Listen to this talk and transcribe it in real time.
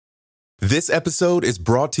This episode is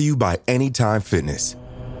brought to you by Anytime Fitness.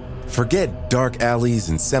 Forget dark alleys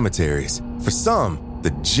and cemeteries. For some,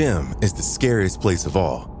 the gym is the scariest place of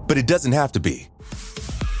all, but it doesn't have to be.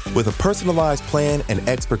 With a personalized plan and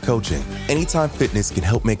expert coaching, Anytime Fitness can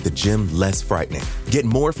help make the gym less frightening. Get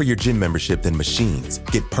more for your gym membership than machines.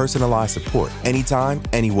 Get personalized support anytime,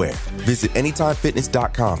 anywhere. Visit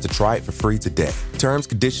AnytimeFitness.com to try it for free today. Terms,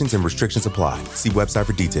 conditions, and restrictions apply. See website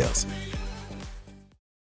for details.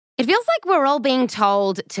 It feels like we're all being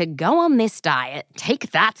told to go on this diet,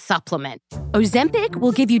 take that supplement. Ozempic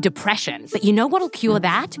will give you depression, but you know what'll cure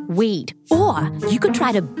that? Weed. Or you could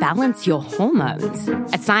try to balance your hormones.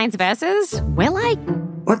 At Science Versus, we're like,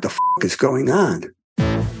 what the f*** is going on?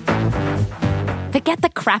 Forget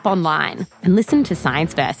the crap online and listen to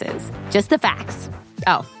Science Versus. Just the facts.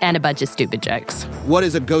 Oh, and a bunch of stupid jokes. What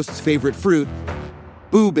is a ghost's favorite fruit?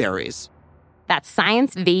 Blueberries. That's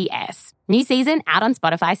Science VS. New season out on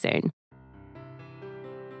Spotify soon.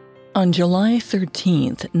 On July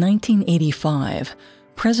 13th, 1985,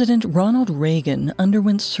 President Ronald Reagan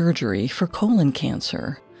underwent surgery for colon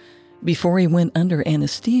cancer. Before he went under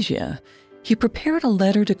anesthesia, he prepared a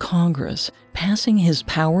letter to Congress passing his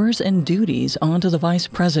powers and duties onto the Vice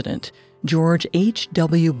President, George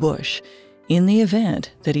H.W. Bush, in the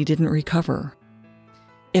event that he didn't recover.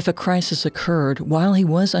 If a crisis occurred while he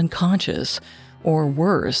was unconscious, or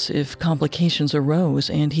worse, if complications arose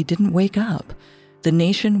and he didn't wake up, the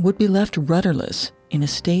nation would be left rudderless in a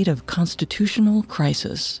state of constitutional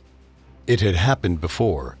crisis. It had happened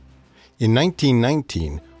before. In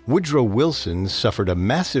 1919, Woodrow Wilson suffered a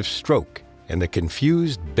massive stroke, and the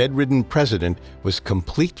confused, bedridden president was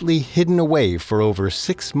completely hidden away for over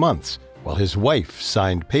 6 months while his wife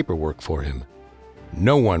signed paperwork for him.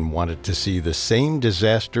 No one wanted to see the same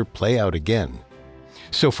disaster play out again.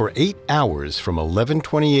 So for 8 hours from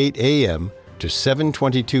 11:28 a.m. to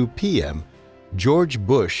 7:22 p.m., George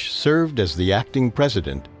Bush served as the acting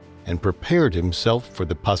president and prepared himself for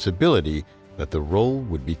the possibility that the role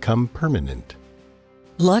would become permanent.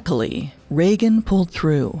 Luckily, Reagan pulled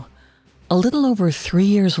through. A little over 3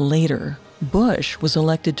 years later, Bush was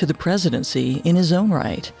elected to the presidency in his own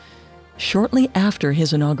right. Shortly after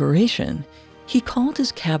his inauguration, he called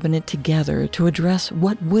his cabinet together to address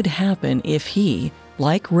what would happen if he,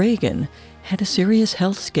 like Reagan, had a serious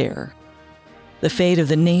health scare. The fate of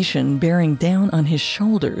the nation bearing down on his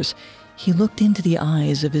shoulders, he looked into the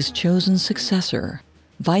eyes of his chosen successor,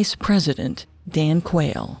 Vice President Dan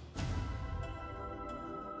Quayle.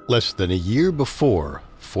 Less than a year before,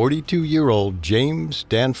 42-year-old James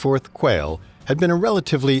Danforth Quayle had been a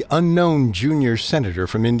relatively unknown junior senator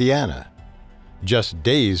from Indiana. Just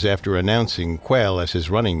days after announcing Quayle as his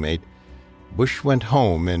running mate, Bush went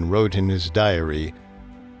home and wrote in his diary,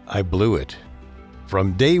 "I blew it."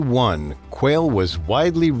 From day one, Quayle was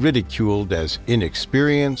widely ridiculed as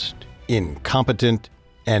inexperienced, incompetent,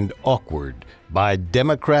 and awkward by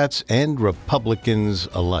Democrats and Republicans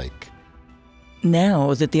alike.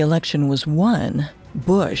 Now that the election was won,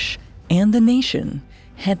 Bush and the nation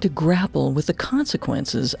had to grapple with the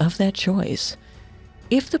consequences of that choice.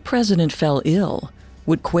 If the president fell ill,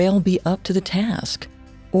 would Quayle be up to the task?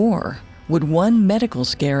 Or would one medical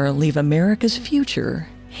scare leave America's future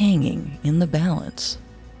hanging in the balance?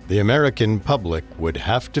 The American public would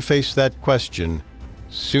have to face that question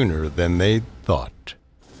sooner than they thought.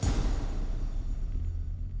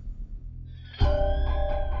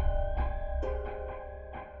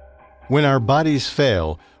 When our bodies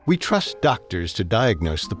fail, we trust doctors to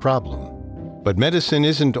diagnose the problem. But medicine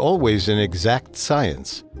isn't always an exact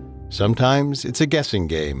science. Sometimes it's a guessing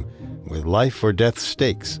game with life or death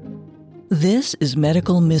stakes. This is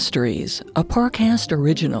Medical Mysteries, a Parcast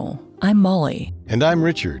original. I'm Molly. And I'm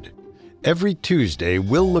Richard. Every Tuesday,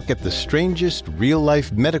 we'll look at the strangest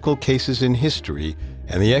real-life medical cases in history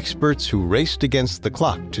and the experts who raced against the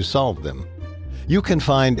clock to solve them. You can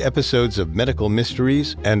find episodes of Medical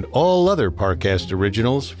Mysteries and all other Parcast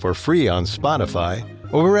originals for free on Spotify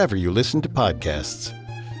or wherever you listen to podcasts.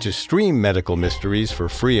 To stream Medical Mysteries for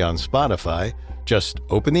free on Spotify, just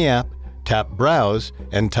open the app, tap Browse,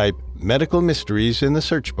 and type Medical Mysteries in the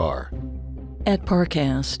search bar. At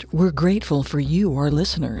Parcast, we're grateful for you, our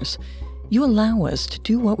listeners. You allow us to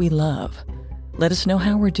do what we love. Let us know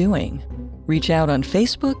how we're doing. Reach out on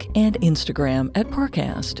Facebook and Instagram at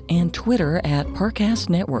Parcast and Twitter at Parcast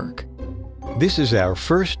Network. This is our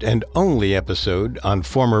first and only episode on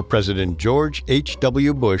former President George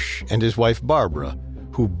H.W. Bush and his wife Barbara,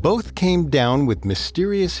 who both came down with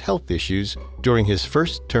mysterious health issues during his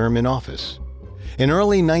first term in office. In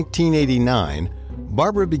early 1989,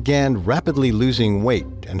 Barbara began rapidly losing weight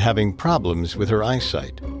and having problems with her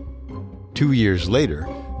eyesight. 2 years later,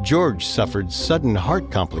 George suffered sudden heart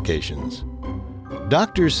complications.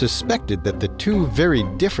 Doctors suspected that the two very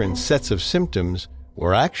different sets of symptoms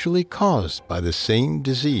were actually caused by the same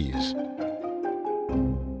disease.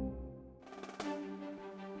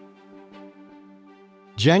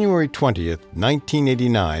 January 20th,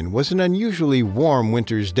 1989 was an unusually warm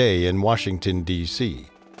winter's day in Washington, D.C.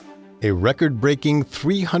 A record-breaking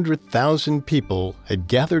 300,000 people had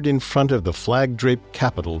gathered in front of the flag-draped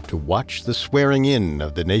Capitol to watch the swearing-in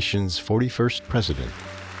of the nation's 41st president.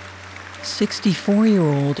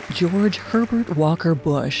 64-year-old George Herbert Walker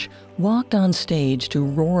Bush walked on stage to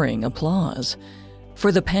roaring applause.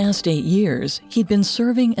 For the past 8 years, he'd been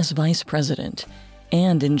serving as vice president,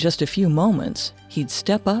 and in just a few moments, he'd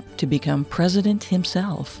step up to become president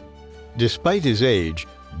himself. Despite his age,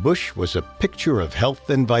 Bush was a picture of health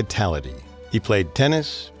and vitality. He played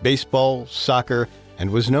tennis, baseball, soccer, and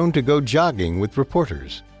was known to go jogging with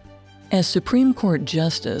reporters. As Supreme Court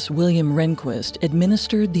Justice William Rehnquist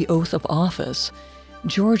administered the oath of office,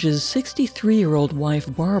 George's 63-year-old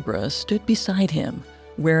wife Barbara stood beside him,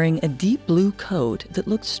 wearing a deep blue coat that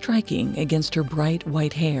looked striking against her bright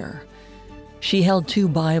white hair. She held 2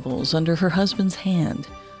 Bibles under her husband's hand.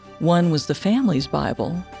 One was the family's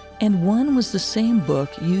Bible, and one was the same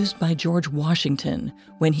book used by George Washington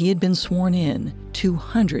when he had been sworn in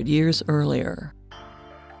 200 years earlier.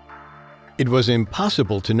 It was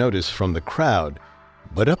impossible to notice from the crowd,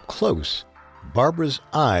 but up close, Barbara's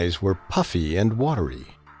eyes were puffy and watery.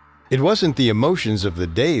 It wasn't the emotions of the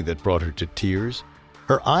day that brought her to tears.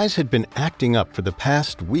 Her eyes had been acting up for the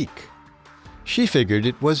past week. She figured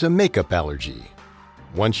it was a makeup allergy.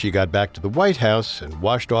 Once she got back to the White House and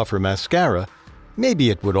washed off her mascara, maybe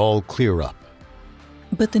it would all clear up.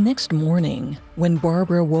 But the next morning, when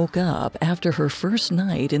Barbara woke up after her first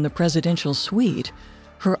night in the presidential suite,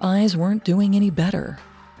 her eyes weren't doing any better.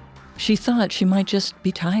 She thought she might just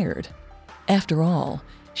be tired. After all,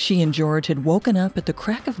 she and George had woken up at the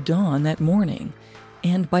crack of dawn that morning,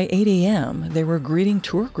 and by 8 a.m. they were greeting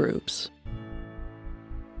tour groups.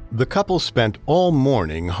 The couple spent all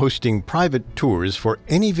morning hosting private tours for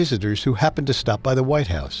any visitors who happened to stop by the White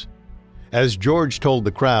House. As George told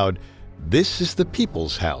the crowd, "This is the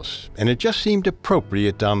people's house, and it just seemed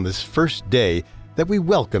appropriate on this first day that we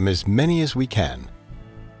welcome as many as we can."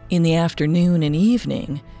 In the afternoon and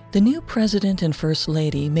evening, the new president and first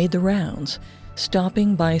lady made the rounds,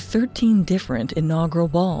 stopping by 13 different inaugural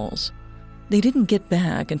balls. They didn't get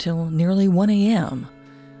back until nearly 1 a.m.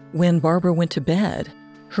 When Barbara went to bed,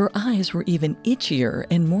 her eyes were even itchier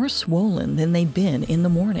and more swollen than they'd been in the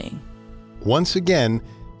morning. Once again,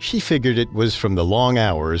 she figured it was from the long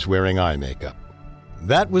hours wearing eye makeup.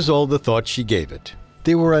 That was all the thought she gave it.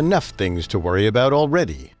 There were enough things to worry about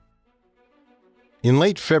already. In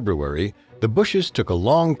late February, the Bushes took a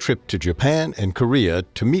long trip to Japan and Korea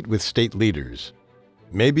to meet with state leaders.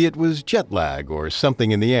 Maybe it was jet lag or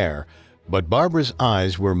something in the air, but Barbara's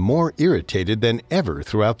eyes were more irritated than ever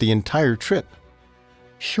throughout the entire trip.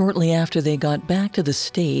 Shortly after they got back to the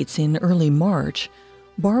States in early March,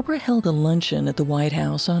 Barbara held a luncheon at the White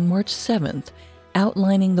House on March 7th,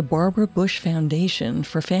 outlining the Barbara Bush Foundation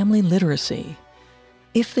for Family Literacy.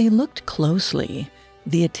 If they looked closely,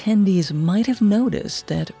 the attendees might have noticed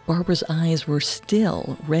that Barbara's eyes were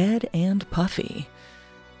still red and puffy.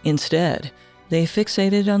 Instead, they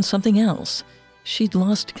fixated on something else. She'd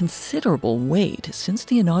lost considerable weight since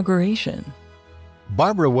the inauguration.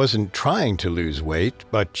 Barbara wasn't trying to lose weight,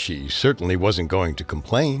 but she certainly wasn't going to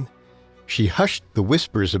complain. She hushed the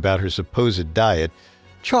whispers about her supposed diet,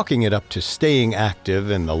 chalking it up to staying active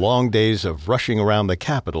and the long days of rushing around the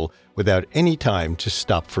Capitol without any time to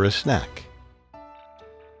stop for a snack.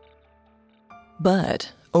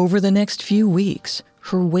 But over the next few weeks,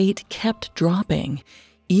 her weight kept dropping,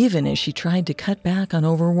 even as she tried to cut back on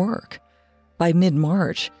overwork. By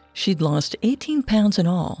mid-March, she'd lost 18 pounds in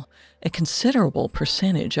all, a considerable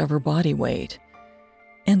percentage of her body weight.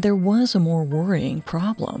 And there was a more worrying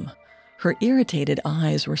problem. Her irritated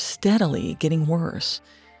eyes were steadily getting worse.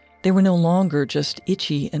 They were no longer just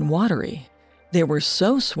itchy and watery. They were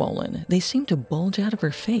so swollen they seemed to bulge out of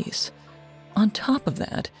her face. On top of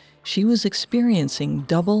that, she was experiencing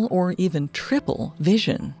double or even triple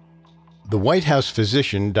vision. The White House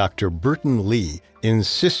physician, Dr. Burton Lee,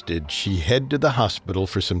 insisted she head to the hospital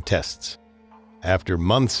for some tests. After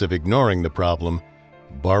months of ignoring the problem,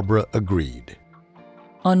 Barbara agreed.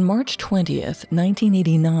 On March 20th,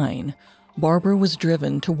 1989, Barbara was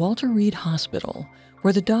driven to Walter Reed Hospital,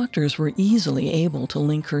 where the doctors were easily able to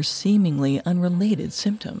link her seemingly unrelated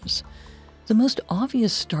symptoms. The most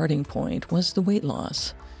obvious starting point was the weight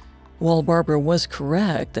loss. While Barbara was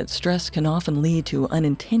correct that stress can often lead to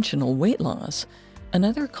unintentional weight loss,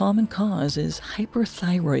 Another common cause is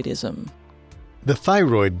hyperthyroidism. The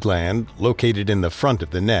thyroid gland, located in the front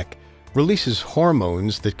of the neck, releases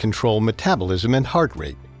hormones that control metabolism and heart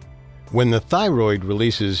rate. When the thyroid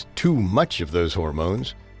releases too much of those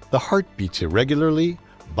hormones, the heart beats irregularly,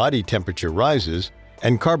 body temperature rises,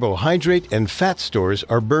 and carbohydrate and fat stores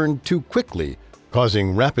are burned too quickly,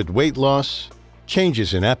 causing rapid weight loss,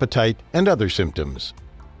 changes in appetite, and other symptoms.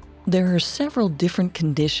 There are several different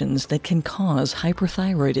conditions that can cause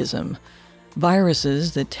hyperthyroidism.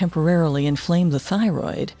 Viruses that temporarily inflame the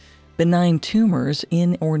thyroid, benign tumors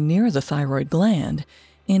in or near the thyroid gland,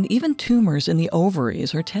 and even tumors in the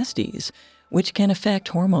ovaries or testes, which can affect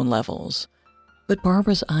hormone levels. But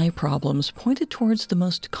Barbara's eye problems pointed towards the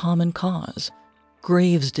most common cause,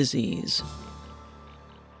 Graves' disease.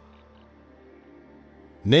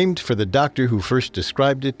 Named for the doctor who first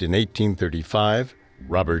described it in 1835,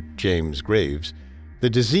 Robert James Graves, the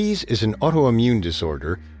disease is an autoimmune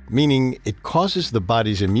disorder, meaning it causes the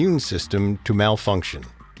body's immune system to malfunction.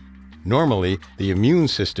 Normally, the immune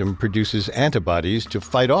system produces antibodies to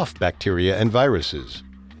fight off bacteria and viruses.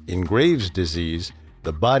 In Graves' disease,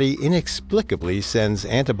 the body inexplicably sends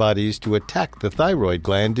antibodies to attack the thyroid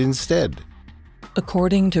gland instead.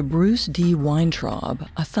 According to Bruce D. Weintraub,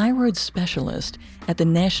 a thyroid specialist at the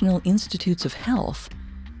National Institutes of Health,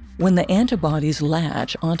 when the antibodies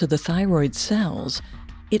latch onto the thyroid cells,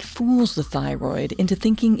 it fools the thyroid into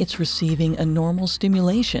thinking it's receiving a normal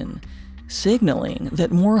stimulation, signaling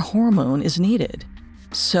that more hormone is needed.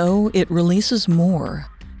 So it releases more,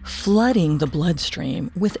 flooding the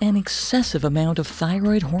bloodstream with an excessive amount of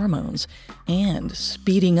thyroid hormones and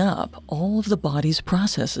speeding up all of the body's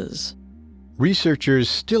processes. Researchers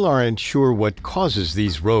still aren't sure what causes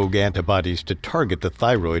these rogue antibodies to target the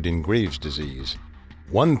thyroid in Graves' disease.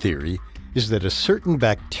 One theory is that a certain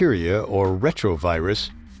bacteria or retrovirus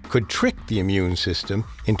could trick the immune system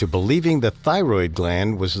into believing the thyroid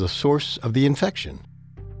gland was the source of the infection.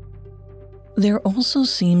 There also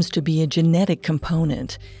seems to be a genetic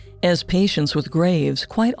component, as patients with Graves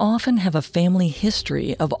quite often have a family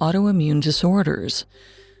history of autoimmune disorders.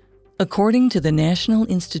 According to the National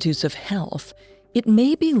Institutes of Health, it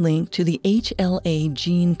may be linked to the HLA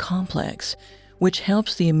gene complex, which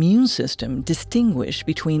helps the immune system distinguish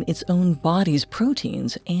between its own body's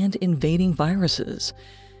proteins and invading viruses.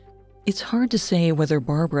 It's hard to say whether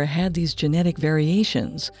Barbara had these genetic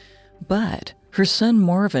variations, but her son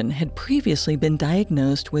Marvin had previously been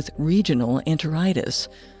diagnosed with regional enteritis,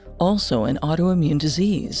 also an autoimmune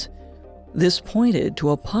disease. This pointed to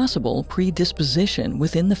a possible predisposition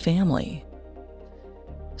within the family.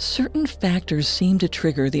 Certain factors seem to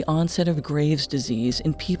trigger the onset of Graves' disease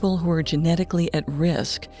in people who are genetically at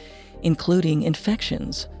risk, including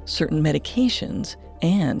infections, certain medications,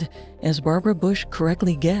 and, as Barbara Bush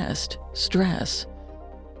correctly guessed, stress.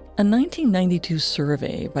 A 1992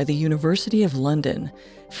 survey by the University of London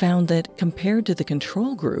found that, compared to the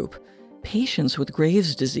control group, patients with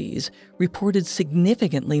Graves' disease reported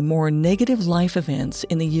significantly more negative life events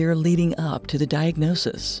in the year leading up to the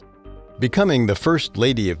diagnosis. Becoming the First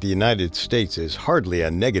Lady of the United States is hardly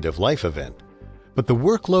a negative life event, but the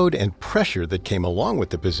workload and pressure that came along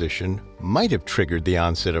with the position might have triggered the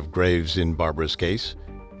onset of Graves in Barbara's case.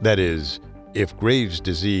 That is, if Graves'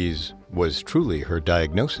 disease was truly her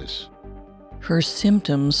diagnosis. Her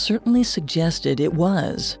symptoms certainly suggested it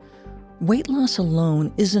was. Weight loss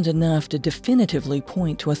alone isn't enough to definitively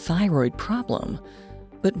point to a thyroid problem,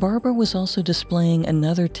 but Barbara was also displaying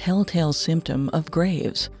another telltale symptom of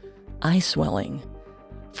Graves, eye swelling.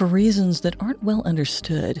 For reasons that aren't well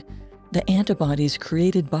understood, the antibodies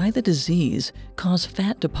created by the disease cause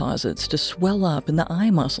fat deposits to swell up in the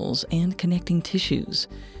eye muscles and connecting tissues.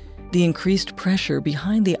 The increased pressure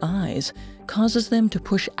behind the eyes causes them to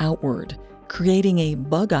push outward, creating a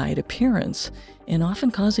bug-eyed appearance and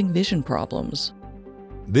often causing vision problems.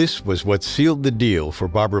 This was what sealed the deal for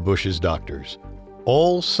Barbara Bush's doctors.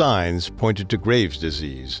 All signs pointed to Graves'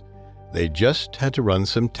 disease. They just had to run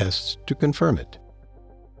some tests to confirm it.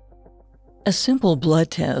 A simple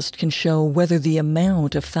blood test can show whether the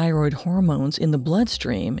amount of thyroid hormones in the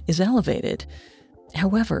bloodstream is elevated.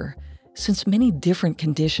 However, since many different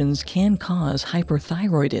conditions can cause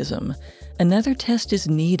hyperthyroidism, another test is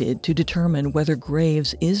needed to determine whether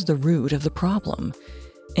Graves is the root of the problem.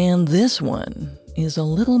 And this one is a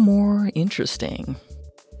little more interesting.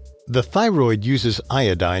 The thyroid uses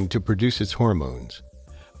iodine to produce its hormones.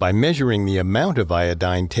 By measuring the amount of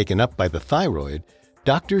iodine taken up by the thyroid,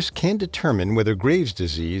 doctors can determine whether Graves'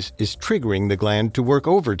 disease is triggering the gland to work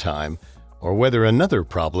overtime or whether another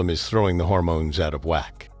problem is throwing the hormones out of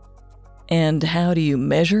whack. And how do you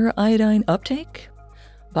measure iodine uptake?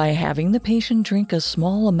 by having the patient drink a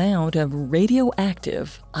small amount of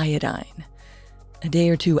radioactive iodine. A day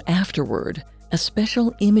or two afterward, a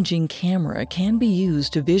special imaging camera can be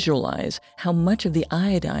used to visualize how much of the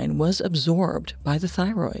iodine was absorbed by the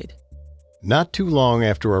thyroid. Not too long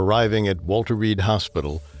after arriving at Walter Reed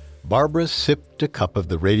Hospital, Barbara sipped a cup of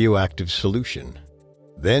the radioactive solution.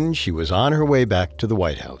 Then she was on her way back to the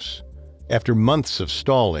White House. After months of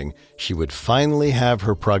stalling, she would finally have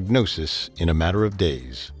her prognosis in a matter of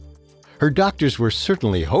days. Her doctors were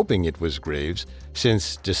certainly hoping it was Graves',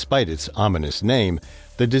 since, despite its ominous name,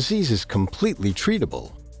 the disease is completely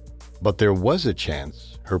treatable. But there was a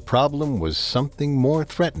chance her problem was something more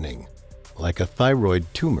threatening, like a thyroid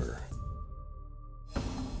tumor.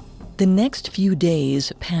 The next few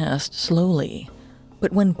days passed slowly,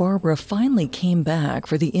 but when Barbara finally came back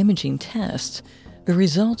for the imaging tests, the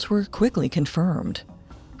results were quickly confirmed.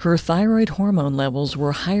 Her thyroid hormone levels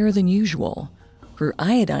were higher than usual. Her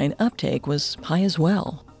iodine uptake was high as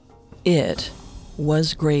well. It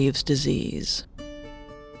was Graves' disease.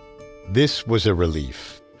 This was a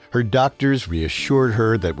relief. Her doctors reassured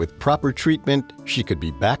her that with proper treatment, she could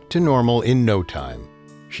be back to normal in no time.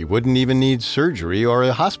 She wouldn't even need surgery or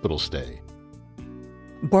a hospital stay.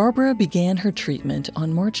 Barbara began her treatment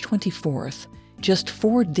on March 24th, just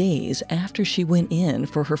 4 days after she went in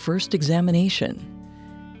for her first examination.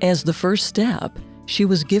 As the first step, she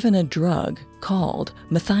was given a drug called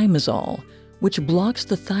methimazole, which blocks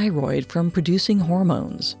the thyroid from producing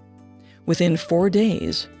hormones. Within 4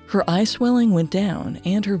 days, her eye swelling went down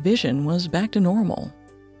and her vision was back to normal.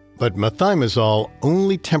 But methimazole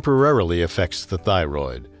only temporarily affects the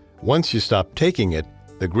thyroid. Once you stop taking it,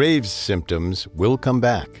 the Graves' symptoms will come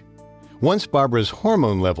back. Once Barbara's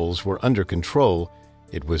hormone levels were under control,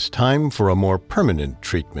 it was time for a more permanent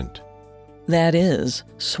treatment. That is,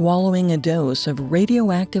 swallowing a dose of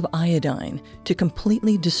radioactive iodine to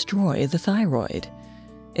completely destroy the thyroid.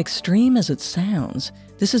 Extreme as it sounds,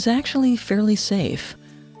 this is actually fairly safe.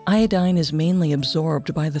 Iodine is mainly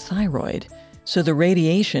absorbed by the thyroid, so the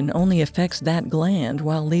radiation only affects that gland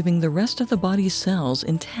while leaving the rest of the body's cells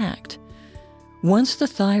intact. Once the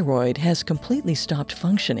thyroid has completely stopped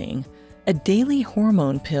functioning, a daily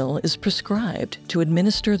hormone pill is prescribed to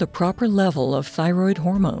administer the proper level of thyroid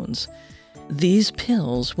hormones. These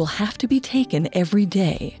pills will have to be taken every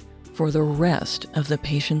day for the rest of the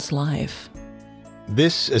patient's life.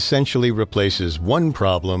 This essentially replaces one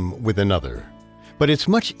problem with another. But it's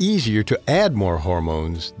much easier to add more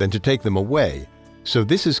hormones than to take them away, so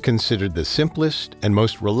this is considered the simplest and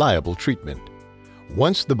most reliable treatment.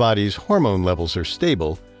 Once the body's hormone levels are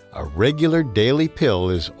stable, a regular daily pill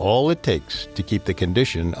is all it takes to keep the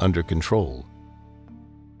condition under control.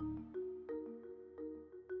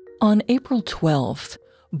 On April 12th,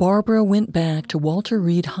 Barbara went back to Walter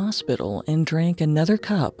Reed Hospital and drank another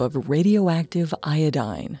cup of radioactive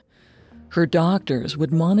iodine. Her doctors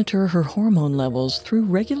would monitor her hormone levels through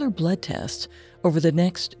regular blood tests over the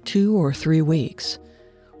next 2 or 3 weeks.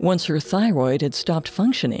 Once her thyroid had stopped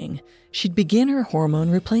functioning, she'd begin her hormone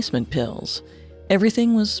replacement pills.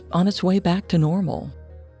 Everything was on its way back to normal.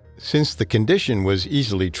 Since the condition was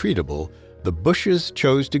easily treatable, the Bushes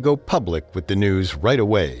chose to go public with the news right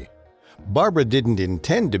away. Barbara didn't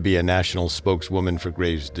intend to be a national spokeswoman for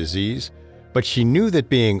Graves' disease, but she knew that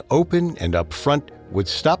being open and upfront would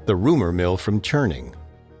stop the rumor mill from churning.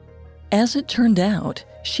 As it turned out,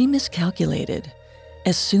 she miscalculated.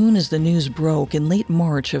 As soon as the news broke in late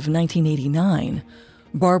March of 1989,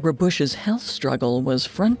 Barbara Bush's health struggle was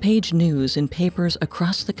front-page news in papers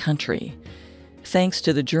across the country. Thanks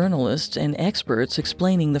to the journalists and experts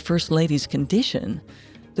explaining the First Lady's condition,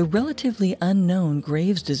 the relatively unknown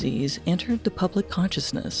Graves' disease entered the public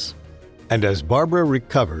consciousness. And as Barbara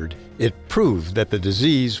recovered, it proved that the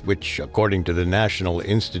disease, which according to the National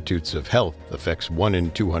Institutes of Health affects 1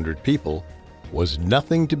 in 200 people, was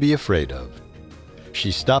nothing to be afraid of.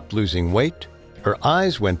 She stopped losing weight, her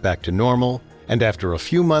eyes went back to normal, and after a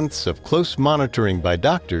few months of close monitoring by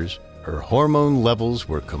doctors, her hormone levels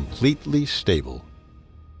were completely stable.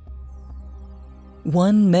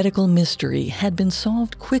 One medical mystery had been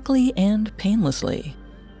solved quickly and painlessly,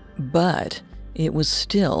 but it was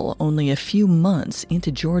still only a few months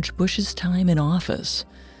into George Bush's time in office.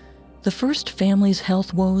 The first family's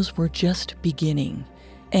health woes were just beginning,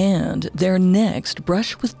 and their next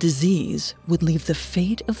brush with disease would leave the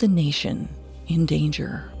fate of the nation in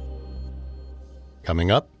danger.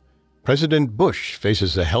 Coming up, President Bush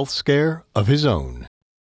faces a health scare of his own.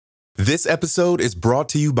 This episode is brought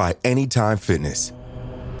to you by Anytime Fitness.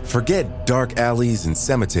 Forget dark alleys and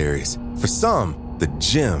cemeteries. For some, the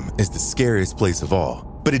gym is the scariest place of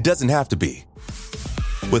all, but it doesn't have to be.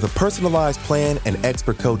 With a personalized plan and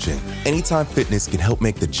expert coaching, Anytime Fitness can help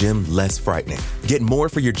make the gym less frightening. Get more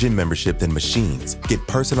for your gym membership than machines. Get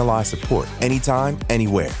personalized support anytime,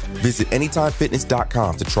 anywhere. Visit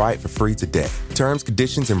AnytimeFitness.com to try it for free today. Terms,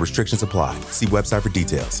 conditions, and restrictions apply. See website for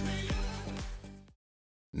details.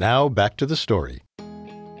 Now back to the story.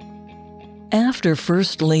 After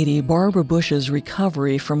First Lady Barbara Bush's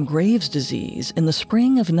recovery from Graves' disease in the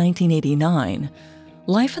spring of 1989,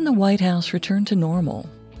 life in the White House returned to normal,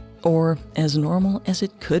 or as normal as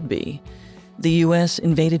it could be. The U.S.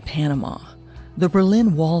 invaded Panama. The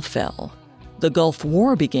Berlin Wall fell. The Gulf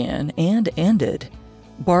War began and ended.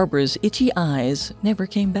 Barbara's itchy eyes never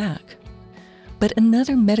came back. But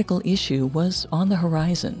another medical issue was on the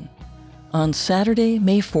horizon. On Saturday,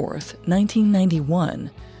 May 4th,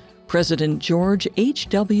 1991, President George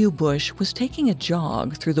H.W. Bush was taking a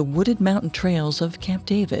jog through the wooded mountain trails of Camp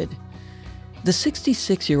David. The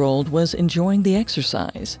 66-year-old was enjoying the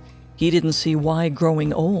exercise. He didn't see why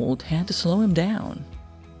growing old had to slow him down.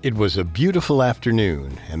 It was a beautiful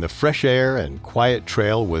afternoon, and the fresh air and quiet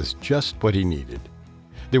trail was just what he needed.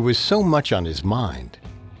 There was so much on his mind.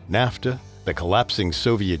 NAFTA, the collapsing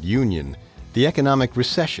Soviet Union, the economic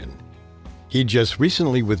recession. He'd just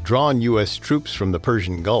recently withdrawn U.S. troops from the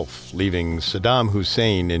Persian Gulf, leaving Saddam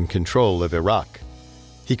Hussein in control of Iraq.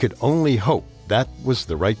 He could only hope that was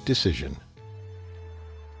the right decision.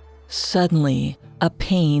 Suddenly, a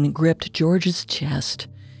pain gripped George's chest.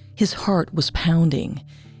 His heart was pounding.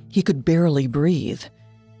 He could barely breathe.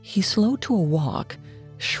 He slowed to a walk,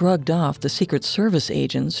 shrugged off the Secret Service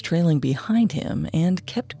agents trailing behind him, and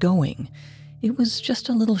kept going. It was just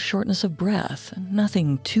a little shortness of breath,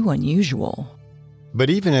 nothing too unusual.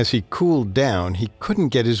 But even as he cooled down, he couldn't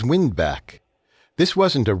get his wind back. This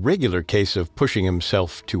wasn't a regular case of pushing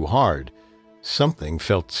himself too hard. Something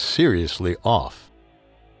felt seriously off.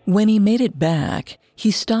 When he made it back,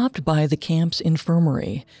 he stopped by the camp's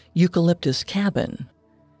infirmary, Eucalyptus Cabin.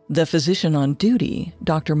 The physician on duty,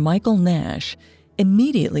 Dr. Michael Nash,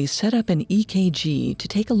 immediately set up an EKG to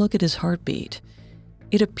take a look at his heartbeat.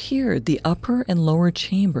 It appeared the upper and lower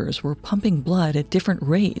chambers were pumping blood at different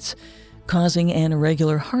rates, causing an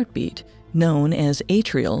irregular heartbeat, known as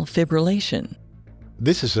atrial fibrillation.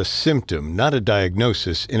 This is a symptom, not a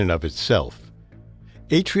diagnosis in and of itself.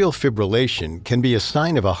 Atrial fibrillation can be a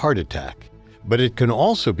sign of a heart attack, but it can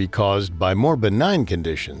also be caused by more benign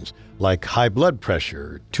conditions like high blood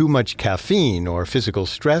pressure, too much caffeine, or physical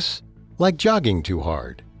stress, like jogging too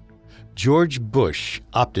hard. George Bush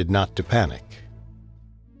opted not to panic.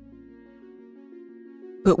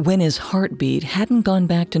 But when his heartbeat hadn't gone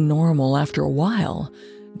back to normal after a while,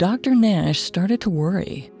 Dr. Nash started to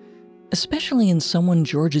worry. Especially in someone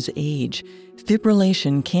George's age,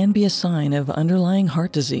 fibrillation can be a sign of underlying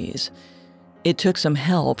heart disease. It took some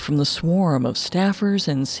help from the swarm of staffers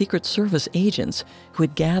and Secret Service agents who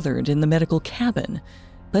had gathered in the medical cabin,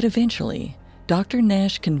 but eventually, Dr.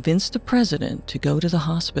 Nash convinced the president to go to the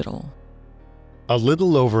hospital. A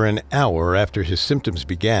little over an hour after his symptoms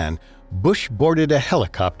began, Bush boarded a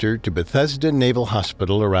helicopter to Bethesda Naval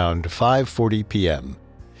Hospital around 5:40 p.m.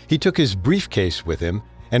 He took his briefcase with him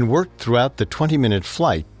and worked throughout the 20-minute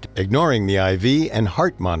flight, ignoring the IV and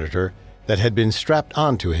heart monitor that had been strapped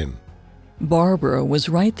onto him. Barbara was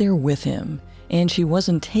right there with him, and she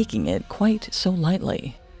wasn't taking it quite so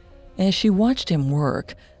lightly. As she watched him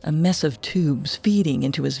work, a mess of tubes feeding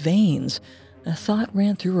into his veins, a thought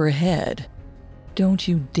ran through her head. "Don't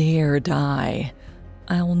you dare die.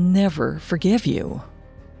 I'll never forgive you."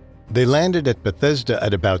 They landed at Bethesda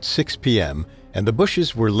at about 6 p.m., and the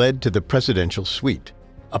Bushes were led to the presidential suite,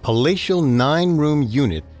 a palatial 9-room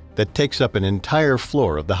unit that takes up an entire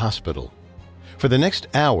floor of the hospital. For the next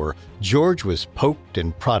hour, George was poked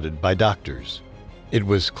and prodded by doctors. It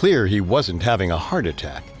was clear he wasn't having a heart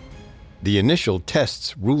attack. The initial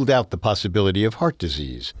tests ruled out the possibility of heart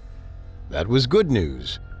disease. That was good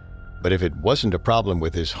news. But if it wasn't a problem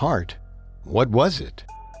with his heart, what was it?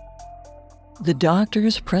 The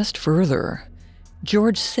doctors pressed further.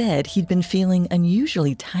 George said he'd been feeling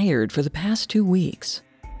unusually tired for the past 2 weeks.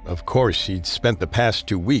 Of course, he'd spent the past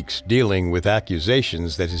 2 weeks dealing with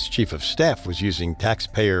accusations that his chief of staff was using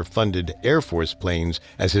taxpayer-funded Air Force planes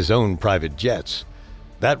as his own private jets.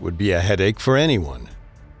 That would be a headache for anyone.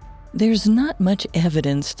 There's not much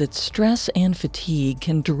evidence that stress and fatigue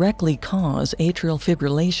can directly cause atrial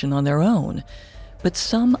fibrillation on their own, but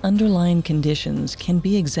some underlying conditions can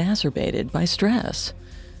be exacerbated by stress.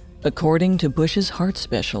 According to Bush's heart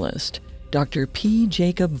specialist, Dr. P.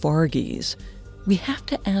 Jacob Varghese, we have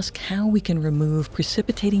to ask how we can remove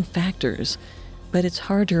precipitating factors, but it's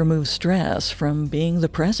hard to remove stress from being the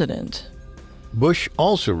president. Bush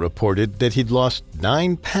also reported that he'd lost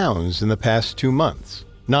 9 pounds in the past 2 months.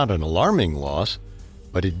 Not an alarming loss,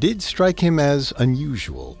 but it did strike him as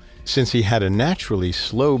unusual, since he had a naturally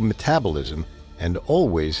slow metabolism and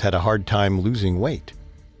always had a hard time losing weight.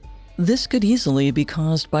 This could easily be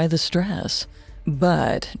caused by the stress,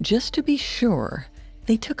 but just to be sure,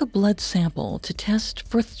 they took a blood sample to test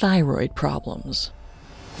for thyroid problems.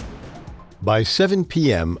 By 7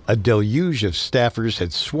 p.m., a deluge of staffers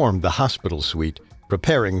had swarmed the hospital suite,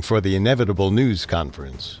 preparing for the inevitable news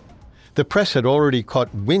conference. The press had already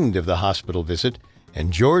caught wind of the hospital visit,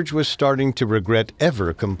 and George was starting to regret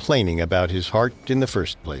ever complaining about his heart in the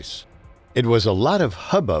first place. It was a lot of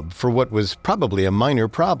hubbub for what was probably a minor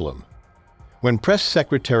problem. When Press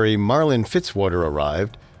Secretary Marlin Fitzwater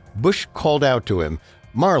arrived, Bush called out to him,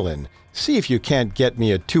 "Marlin, see if you can't get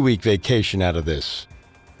me a 2-week vacation out of this."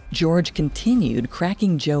 George continued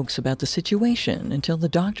cracking jokes about the situation until the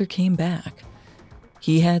doctor came back.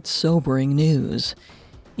 He had sobering news.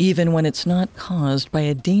 Even when it's not caused by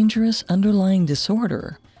a dangerous underlying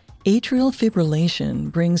disorder, atrial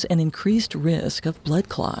fibrillation brings an increased risk of blood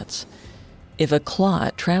clots. If a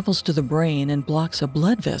clot travels to the brain and blocks a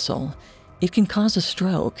blood vessel, it can cause a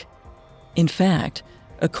stroke. In fact,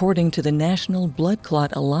 according to the National Blood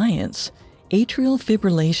Clot Alliance, atrial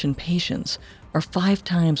fibrillation patients are 5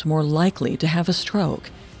 times more likely to have a stroke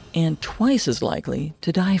and twice as likely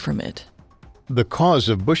to die from it. The cause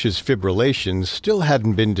of Bush's fibrillation still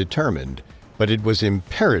hadn't been determined, but it was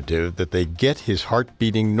imperative that they get his heart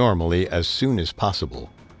beating normally as soon as possible.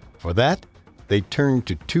 For that, they turned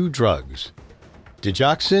to 2 drugs,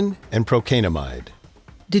 digoxin and procainamide.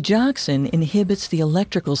 Digoxin inhibits the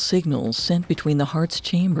electrical signals sent between the heart's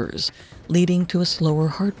chambers, leading to a slower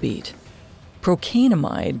heartbeat.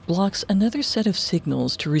 Procainamide blocks another set of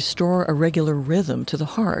signals to restore a regular rhythm to the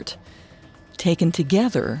heart. Taken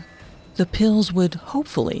together, the pills would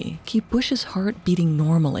hopefully keep Bush's heart beating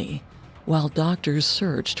normally, while doctors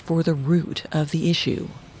searched for the root of the issue.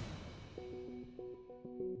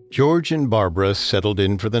 George and Barbara settled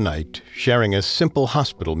in for the night, sharing a simple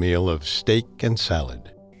hospital meal of steak and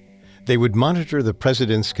salad. They would monitor the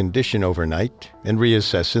president's condition overnight and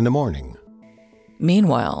reassess in the morning.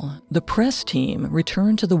 Meanwhile, the press team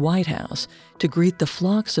returned to the White House to greet the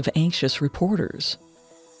flocks of anxious reporters.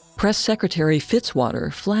 Press Secretary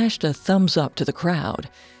Fitzwater flashed a thumbs up to the crowd,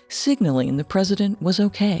 signaling the president was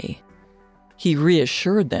okay. He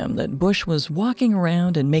reassured them that Bush was walking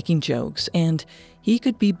around and making jokes, and he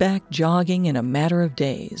could be back jogging in a matter of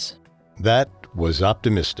days. That was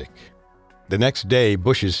optimistic. The next day,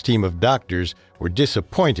 Bush's team of doctors were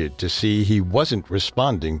disappointed to see he wasn't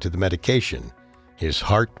responding to the medication. His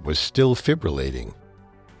heart was still fibrillating.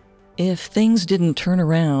 If things didn't turn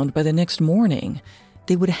around by the next morning,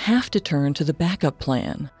 they would have to turn to the backup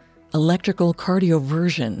plan, electrical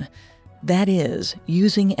cardioversion. That is,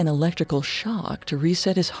 using an electrical shock to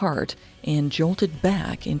reset his heart and jolt it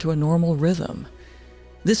back into a normal rhythm.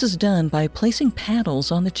 This is done by placing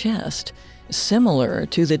paddles on the chest, similar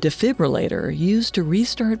to the defibrillator used to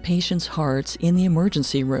restart patients' hearts in the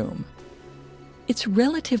emergency room. It's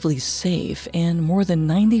relatively safe and more than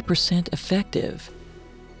 90% effective.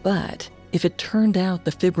 But if it turned out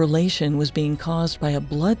the fibrillation was being caused by a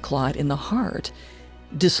blood clot in the heart,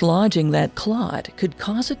 dislodging that clot could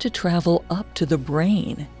cause it to travel up to the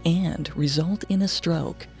brain and result in a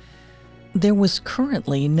stroke. There was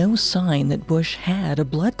currently no sign that Bush had a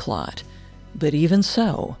blood clot, but even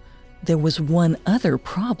so, there was one other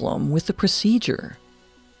problem with the procedure.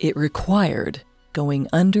 It required going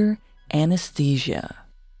under anesthesia.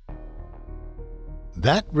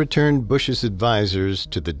 That returned Bush's advisors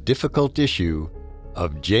to the difficult issue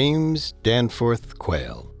of James Danforth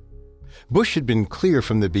Quayle. Bush had been clear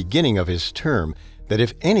from the beginning of his term that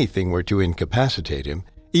if anything were to incapacitate him,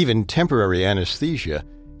 even temporary anesthesia,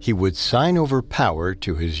 he would sign over power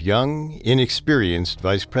to his young, inexperienced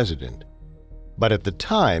vice president. But at the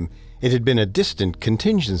time, it had been a distant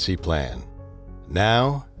contingency plan.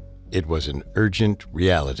 Now, it was an urgent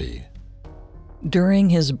reality. During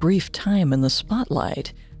his brief time in the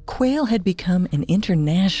spotlight, Quayle had become an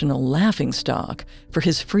international laughingstock for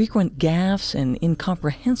his frequent gaffes and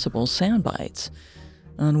incomprehensible soundbites.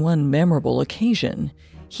 On one memorable occasion,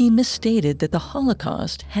 he misstated that the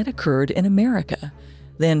Holocaust had occurred in America,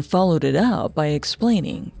 then followed it up by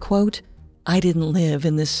explaining, quote, "I didn't live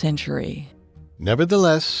in this century."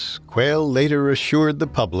 Nevertheless, Quayle later assured the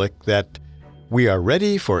public that we are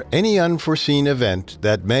ready for any unforeseen event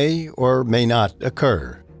that may or may not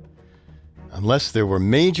occur. Unless there were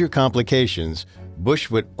major complications, Bush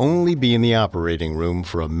would only be in the operating room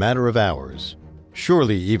for a matter of hours.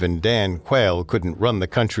 Surely even Dan Quayle couldn't run the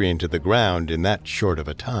country into the ground in that short of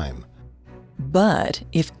a time. But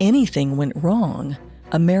if anything went wrong,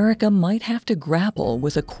 America might have to grapple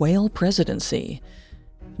with a Quayle presidency.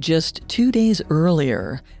 Just 2 days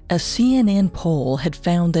earlier, a CNN poll had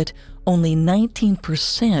found that only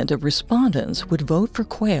 19% of respondents would vote for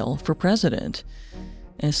Quayle for president.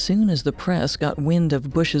 As soon as the press got wind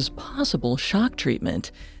of Bush's possible shock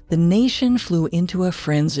treatment, the nation flew into a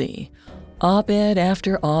frenzy. Op-ed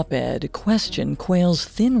after op-ed questioned Quayle's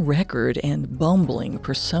thin record and bumbling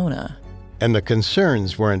persona. And the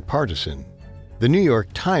concerns weren't partisan. The New York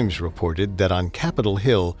Times reported that on Capitol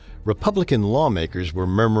Hill, Republican lawmakers were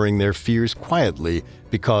murmuring their fears quietly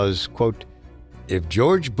because, quote, "If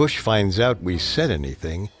George Bush finds out we said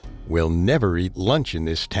anything, we'll never eat lunch in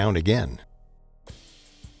this town again."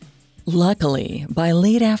 Luckily, by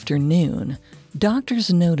late afternoon,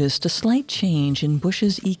 doctors noticed a slight change in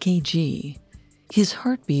Bush's EKG. His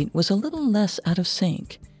heartbeat was a little less out of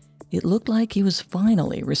sync. It looked like he was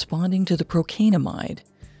finally responding to the procainamide.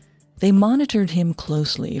 They monitored him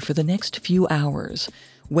closely for the next few hours,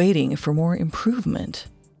 waiting for more improvement.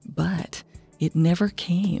 But it never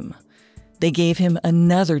came. They gave him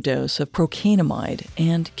another dose of procainamide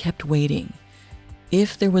and kept waiting.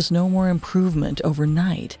 If there was no more improvement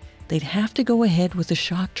overnight, they'd have to go ahead with the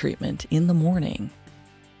shock treatment in the morning.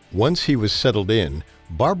 Once he was settled in,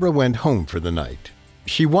 Barbara went home for the night.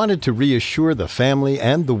 She wanted to reassure the family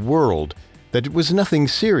and the world that it was nothing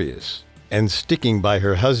serious, and sticking by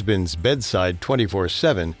her husband's bedside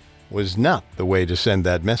 24/7 was not the way to send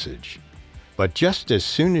that message. But just as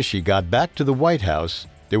soon as she got back to the White House,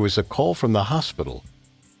 there was a call from the hospital.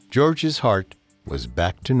 George's heart was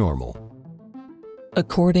back to normal.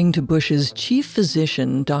 According to Bush's chief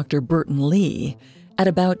physician, Dr. Burton Lee, at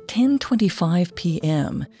about 10:25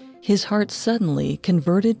 p.m., his heart suddenly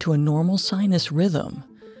converted to a normal sinus rhythm.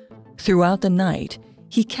 Throughout the night,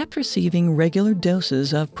 he kept receiving regular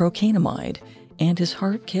doses of procainamide, and his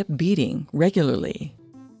heart kept beating regularly.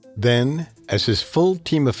 Then, as his full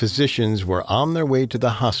team of physicians were on their way to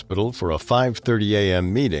the hospital for a 5:30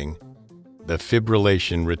 a.m. meeting, the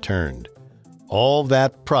fibrillation returned. All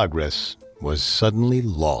that progress was suddenly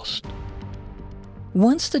lost.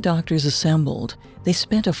 Once the doctors assembled, they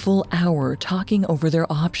spent a full hour talking over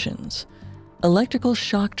their options. Electrical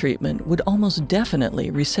shock treatment would almost definitely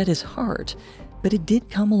reset his heart, but it did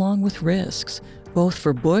come along with risks, both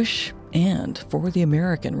for Bush and for the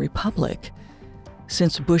American Republic.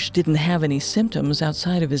 Since Bush didn't have any symptoms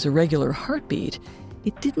outside of his irregular heartbeat,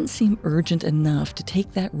 it didn't seem urgent enough to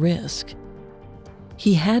take that risk.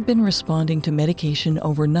 He had been responding to medication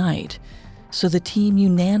overnight, so the team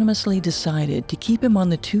unanimously decided to keep him on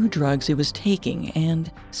the 2 drugs he was taking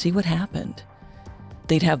and see what happened.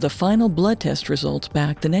 They'd have the final blood test results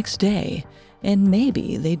back the next day, and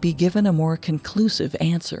maybe they'd be given a more conclusive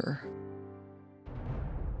answer.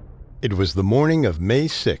 It was the morning of May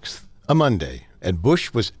 6th, a Monday, and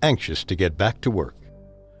Bush was anxious to get back to work.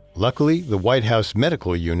 Luckily, the White House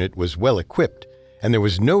medical unit was well equipped, and there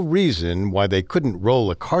was no reason why they couldn't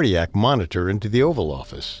roll a cardiac monitor into the Oval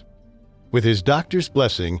Office. With his doctor's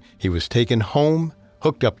blessing, he was taken home,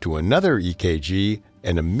 hooked up to another EKG,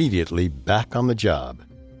 and immediately back on the job.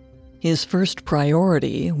 His first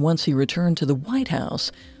priority, once he returned to the White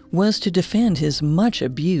House, was to defend his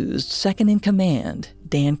much-abused second-in-command,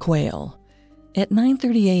 Dan Quayle. At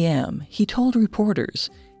 9:30 a.m., he told reporters,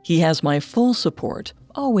 "He has my full support,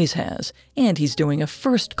 always has, and he's doing a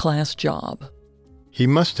first-class job." He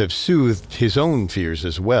must have soothed his own fears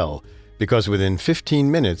as well, because within 15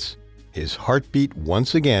 minutes, his heartbeat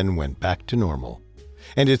once again went back to normal.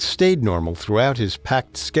 And it stayed normal throughout his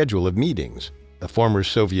packed schedule of meetings. The former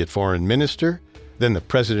Soviet foreign minister, then the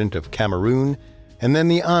president of Cameroon, and then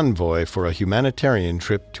the envoy for a humanitarian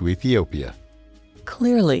trip to Ethiopia.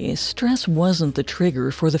 Clearly, stress wasn't the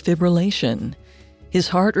trigger for the fibrillation. His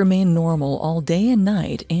heart remained normal all day and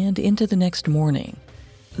night and into the next morning.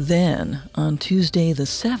 Then, on Tuesday the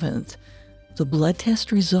 7th, the blood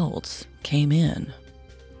test results came in.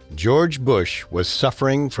 George Bush was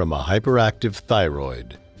suffering from a hyperactive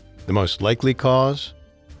thyroid. The most likely cause?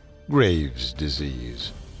 Graves'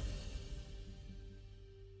 disease.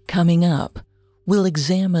 Coming up, we'll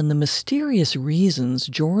examine the mysterious reasons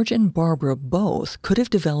George and Barbara both could have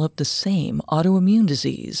developed the same autoimmune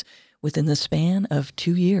disease within the span of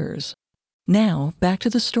 2 years. Now, back to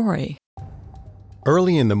the story.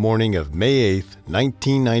 Early in the morning of May 8,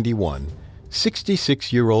 1991,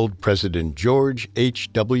 66-year-old President George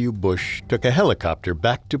H.W. Bush took a helicopter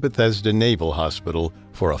back to Bethesda Naval Hospital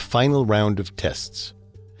for a final round of tests.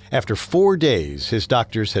 After 4 days, his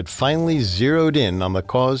doctors had finally zeroed in on the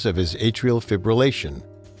cause of his atrial fibrillation.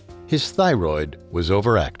 His thyroid was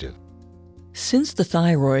overactive. Since the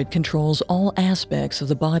thyroid controls all aspects of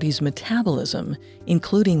the body's metabolism,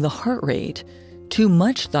 including the heart rate, too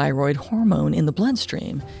much thyroid hormone in the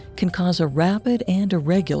bloodstream can cause a rapid and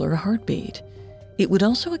irregular heartbeat. It would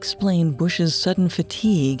also explain Bush's sudden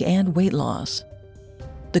fatigue and weight loss.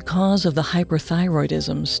 The cause of the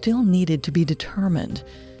hyperthyroidism still needed to be determined,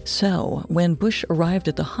 so when Bush arrived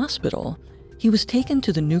at the hospital, he was taken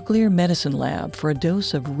to the nuclear medicine lab for a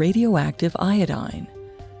dose of radioactive iodine.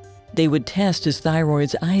 They would test his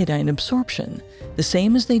thyroid's iodine absorption, the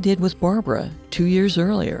same as they did with Barbara 2 years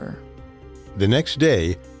earlier. The next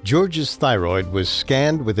day, George's thyroid was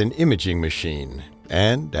scanned with an imaging machine,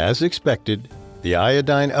 and, as expected, the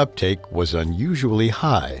iodine uptake was unusually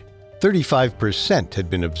high. 35% had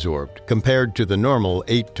been absorbed, compared to the normal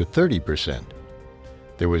 8 to 30%.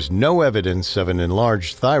 There was no evidence of an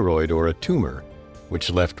enlarged thyroid or a tumor,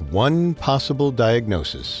 which left one possible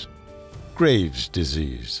diagnosis: Graves'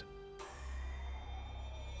 disease.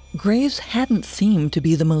 Graves hadn't seemed to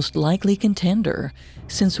be the most likely contender,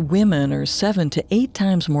 since women are 7 to 8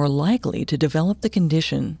 times more likely to develop the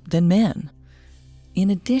condition than men. In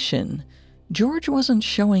addition, George wasn't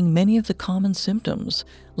showing many of the common symptoms,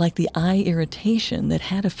 like the eye irritation that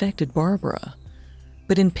had affected Barbara.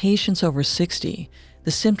 But in patients over 60,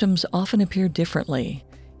 the symptoms often appear differently.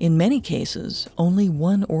 In many cases, only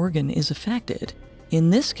one organ is affected. In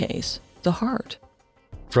this case, the heart.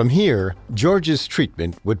 From here, George's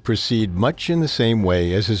treatment would proceed much in the same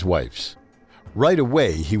way as his wife's. Right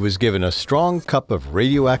away, he was given a strong cup of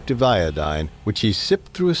radioactive iodine, which he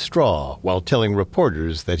sipped through a straw while telling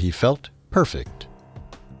reporters that he felt perfect.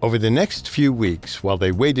 Over the next few weeks, while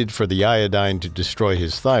they waited for the iodine to destroy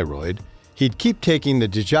his thyroid, he'd keep taking the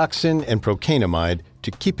digoxin and procainamide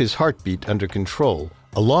to keep his heartbeat under control,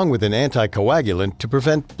 along with an anticoagulant to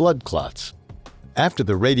prevent blood clots. After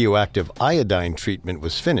the radioactive iodine treatment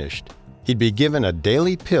was finished, he'd be given a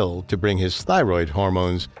daily pill to bring his thyroid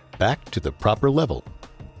hormones back to the proper level.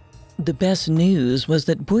 The best news was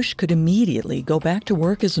that Bush could immediately go back to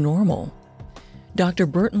work as normal. Dr.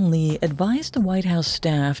 Burton Lee advised the White House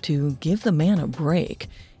staff to give the man a break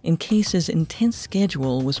in case his intense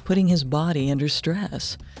schedule was putting his body under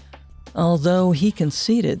stress. Although he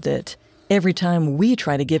conceded that every time we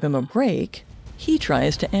try to give him a break, he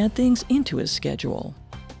tries to add things into his schedule.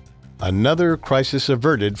 Another crisis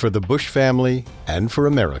averted for the Bush family and for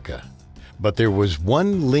America. But there was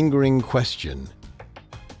one lingering question.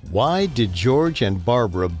 Why did George and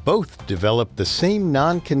Barbara both develop the same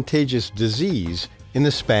non-contagious disease in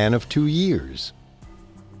the span of 2 years?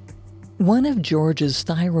 One of George's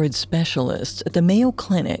thyroid specialists at the Mayo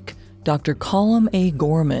Clinic, Dr. Colum A.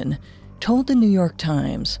 Gorman, told the New York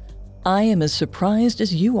Times, "I am as surprised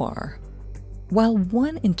as you are." While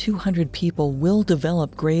 1 in 200 people will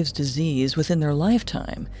develop Graves' disease within their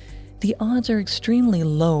lifetime, the odds are extremely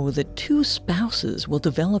low that 2 spouses will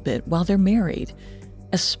develop it while they're married,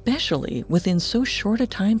 especially within so short a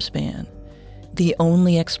time span. The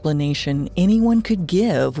only explanation anyone could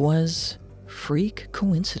give was freak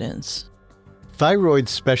coincidence. Thyroid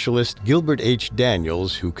specialist Gilbert H.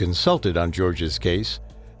 Daniels, who consulted on George's case,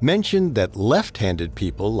 mentioned that left-handed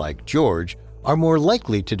people like George are more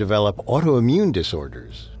likely to develop autoimmune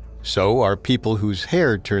disorders. So are people whose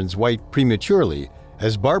hair turns white prematurely,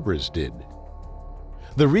 as Barbara's did.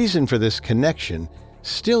 The reason for this connection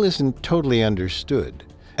still isn't totally understood,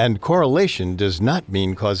 and correlation does not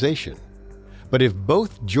mean causation. But if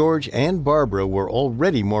both George and Barbara were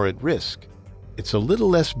already more at risk, it's a little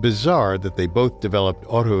less bizarre that they both developed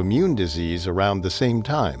autoimmune disease around the same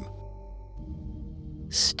time.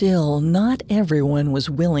 Still, not everyone was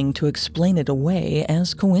willing to explain it away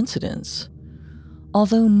as coincidence.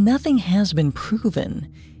 Although nothing has been proven,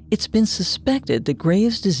 it's been suspected that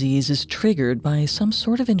Graves' disease is triggered by some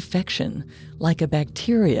sort of infection, like a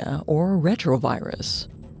bacteria or retrovirus.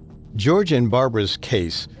 George and Barbara's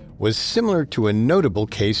case was similar to a notable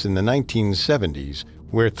case in the 1970s,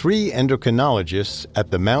 where 3 endocrinologists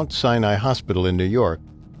at the Mount Sinai Hospital in New York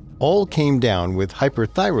all came down with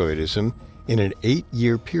hyperthyroidism in an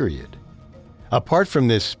 8-year period. Apart from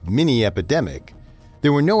this mini-epidemic,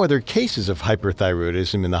 there were no other cases of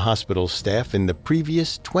hyperthyroidism in the hospital staff in the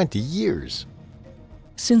previous 20 years.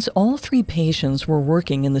 Since all 3 patients were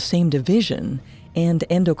working in the same division and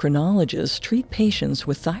endocrinologists treat patients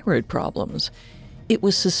with thyroid problems, it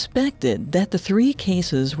was suspected that the 3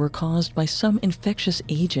 cases were caused by some infectious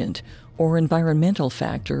agent or environmental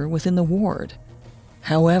factor within the ward.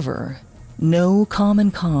 However, no common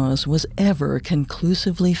cause was ever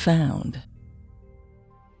conclusively found.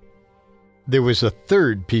 There was a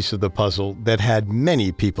third piece of the puzzle that had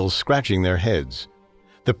many people scratching their heads.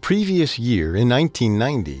 The previous year, in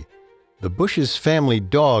 1990, the Bush's family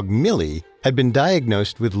dog, Millie, had been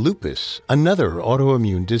diagnosed with lupus, another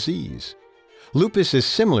autoimmune disease. Lupus is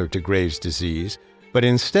similar to Graves' disease, but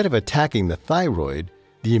instead of attacking the thyroid,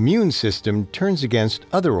 the immune system turns against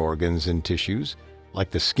other organs and tissues,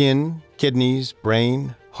 like the skin, kidneys,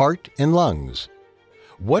 brain, heart, and lungs.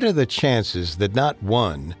 What are the chances that not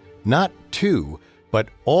one, not two, but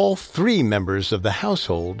all three members of the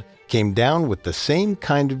household came down with the same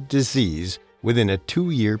kind of disease within a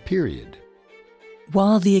 2-year period?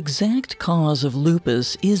 While the exact cause of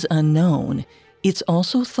lupus is unknown, it's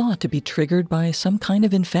also thought to be triggered by some kind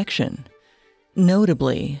of infection.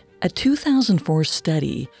 Notably, a 2004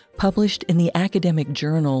 study published in the academic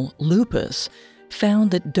journal Lupus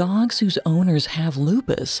found that dogs whose owners have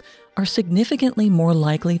lupus are significantly more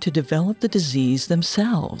likely to develop the disease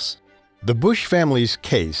themselves. The Bush family's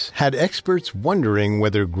case had experts wondering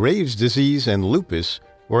whether Graves' disease and lupus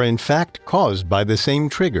were in fact caused by the same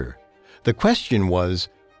trigger. The question was,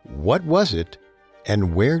 what was it,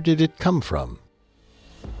 and where did it come from?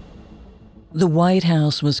 The White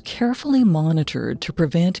House was carefully monitored to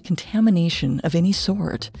prevent contamination of any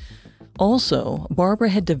sort. Also, Barbara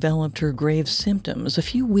had developed her Graves' symptoms a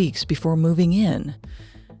few weeks before moving in.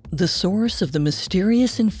 The source of the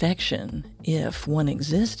mysterious infection, if one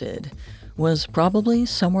existed, was probably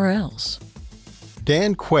somewhere else.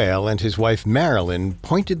 Dan Quayle and his wife Marilyn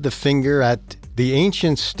pointed the finger at the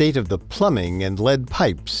ancient state of the plumbing and lead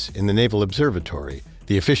pipes in the Naval Observatory,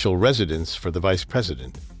 the official residence for the vice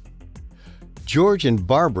president. George and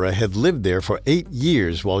Barbara had lived there for 8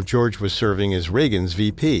 years while George was serving as Reagan's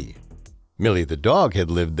VP. Millie the dog had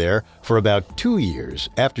lived there for about 2 years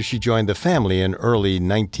after she joined the family in early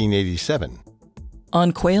 1987.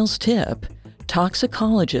 On Quayle's tip,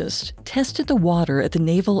 toxicologists tested the water at the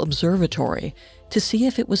Naval Observatory to see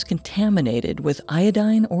if it was contaminated with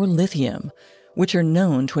iodine or lithium, which are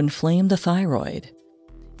known to inflame the thyroid.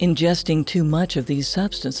 Ingesting too much of these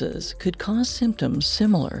substances could cause symptoms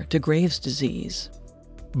similar to Graves' disease.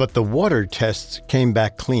 But the water tests came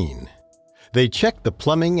back clean. They checked the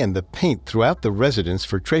plumbing and the paint throughout the residence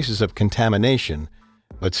for traces of contamination,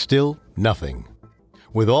 but still nothing.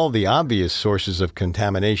 With all the obvious sources of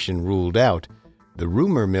contamination ruled out, the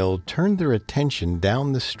rumor mill turned their attention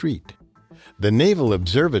down the street. The Naval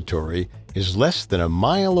Observatory is less than a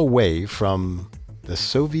mile away from the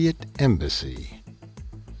Soviet Embassy.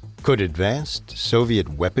 Could advanced Soviet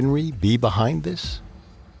weaponry be behind this?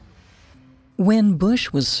 When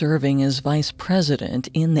Bush was serving as vice president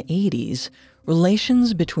in the 80s,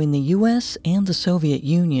 relations between the U.S. and the Soviet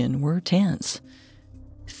Union were tense.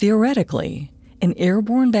 Theoretically, an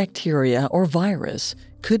airborne bacteria or virus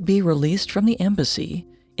could be released from the embassy,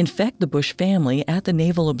 infect the Bush family at the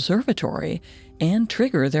Naval Observatory, and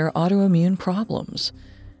trigger their autoimmune problems.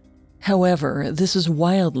 However, this is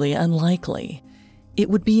wildly unlikely. It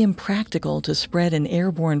would be impractical to spread an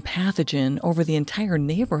airborne pathogen over the entire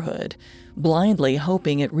neighborhood, blindly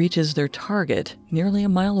hoping it reaches their target nearly a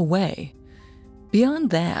mile away. Beyond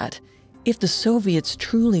that, if the Soviets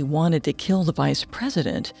truly wanted to kill the vice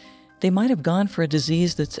president, they might have gone for a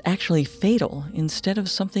disease that's actually fatal instead of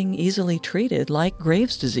something easily treated like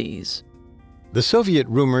Graves' disease. The Soviet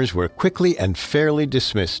rumors were quickly and fairly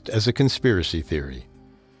dismissed as a conspiracy theory.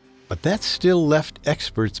 But that still left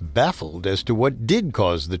experts baffled as to what did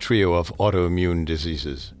cause the trio of autoimmune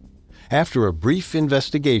diseases. After a brief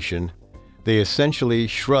investigation, they essentially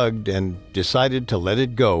shrugged and decided to let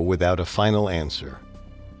it go without a final answer.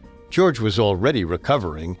 George was already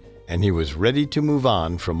recovering, and he was ready to move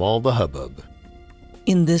on from all the hubbub.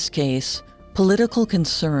 In this case, political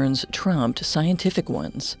concerns trumped scientific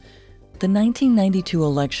ones. The 1992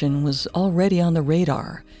 election was already on the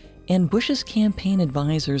radar, and Bush's campaign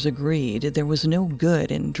advisors agreed there was no good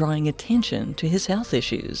in drawing attention to his health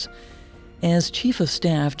issues. As Chief of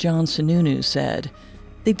Staff John Sununu said,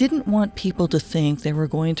 they didn't want people to think they were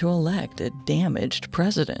going to elect a damaged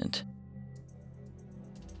president.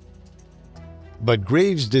 But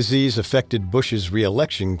Graves' disease affected Bush's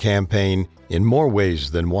re-election campaign in more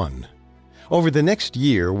ways than one. Over the next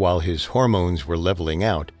year, while his hormones were leveling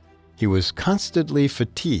out, he was constantly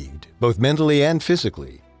fatigued, both mentally and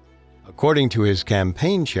physically. According to his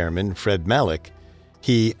campaign chairman, Fred Malek,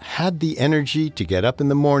 he had the energy to get up in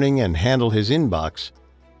the morning and handle his inbox,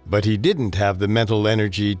 but he didn't have the mental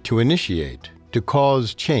energy to initiate, to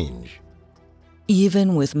cause change.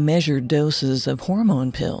 Even with measured doses of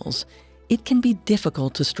hormone pills, it can be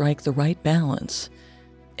difficult to strike the right balance.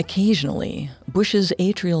 Occasionally, Bush's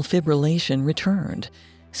atrial fibrillation returned,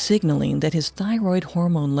 signaling that his thyroid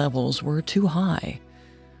hormone levels were too high.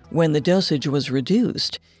 When the dosage was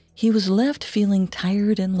reduced, he was left feeling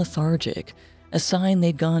tired and lethargic, a sign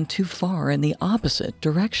they'd gone too far in the opposite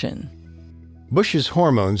direction. Bush's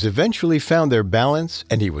hormones eventually found their balance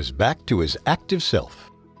and he was back to his active self.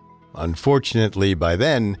 Unfortunately, by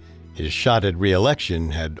then, his shot at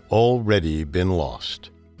re-election had already been lost.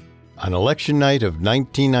 On election night of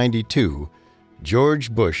 1992, George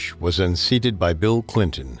Bush was unseated by Bill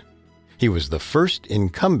Clinton. He was the first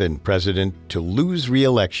incumbent president to lose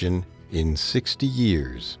re-election in 60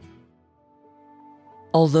 years.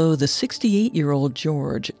 Although the 68-year-old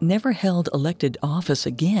George never held elected office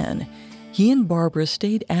again, he and Barbara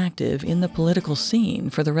stayed active in the political scene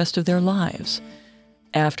for the rest of their lives.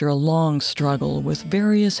 After a long struggle with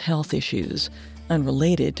various health issues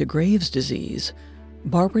unrelated to Graves' disease,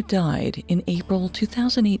 Barbara died in April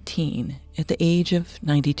 2018 at the age of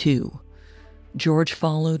 92. George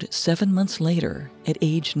followed 7 months later at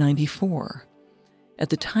age 94. At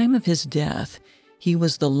the time of his death, he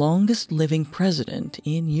was the longest living president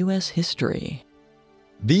in U.S. history.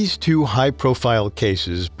 These two high-profile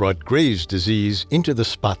cases brought Graves' disease into the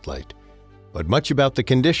spotlight, but much about the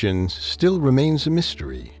conditions still remains a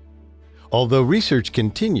mystery. Although research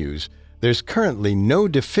continues, there's currently no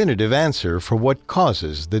definitive answer for what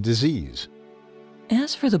causes the disease.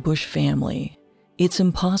 As for the Bush family, it's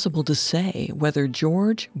impossible to say whether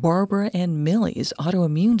George, Barbara, and Millie's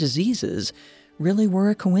autoimmune diseases really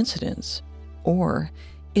were a coincidence, or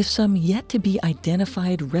if some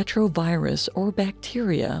yet-to-be-identified retrovirus or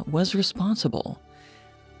bacteria was responsible.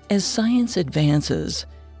 As science advances,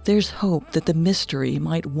 there's hope that the mystery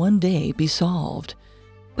might one day be solved.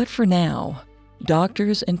 But for now,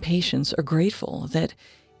 doctors and patients are grateful that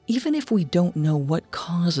even if we don't know what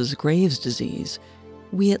causes Graves' disease,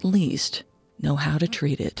 we at least know how to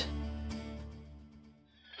treat it.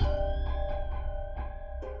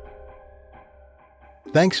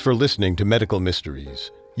 Thanks for listening to Medical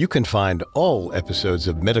Mysteries. You can find all episodes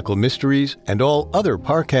of Medical Mysteries and all other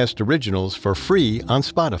Parcast originals for free on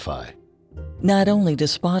Spotify. Not only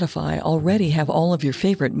does Spotify already have all of your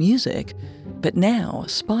favorite music, but now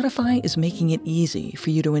Spotify is making it easy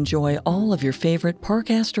for you to enjoy all of your favorite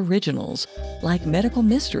Parcast originals, like Medical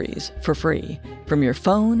Mysteries, for free from your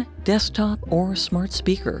phone, desktop, or smart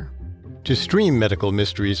speaker. To stream Medical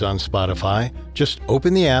Mysteries on Spotify, just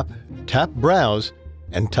open the app, tap Browse,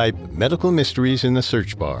 and type Medical Mysteries in the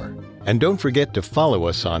search bar. And don't forget to follow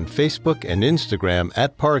us on Facebook and Instagram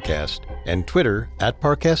at Parcast and Twitter at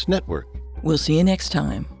Parcast Network. We'll see you next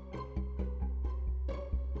time.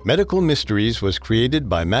 Medical Mysteries was created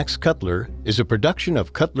by Max Cutler, is a production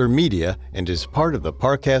of Cutler Media, and is part of the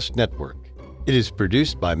Parcast Network. It is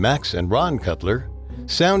produced by Max and Ron Cutler,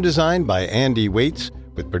 sound designed by Andy Waits,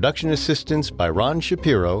 with production assistance by Ron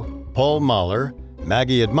Shapiro, Paul Mahler,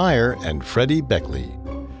 Maggie Admire, and Freddie Beckley.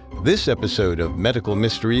 This episode of Medical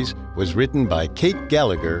Mysteries was written by Kate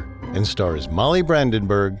Gallagher and stars Molly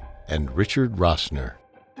Brandenburg and Richard Rossner.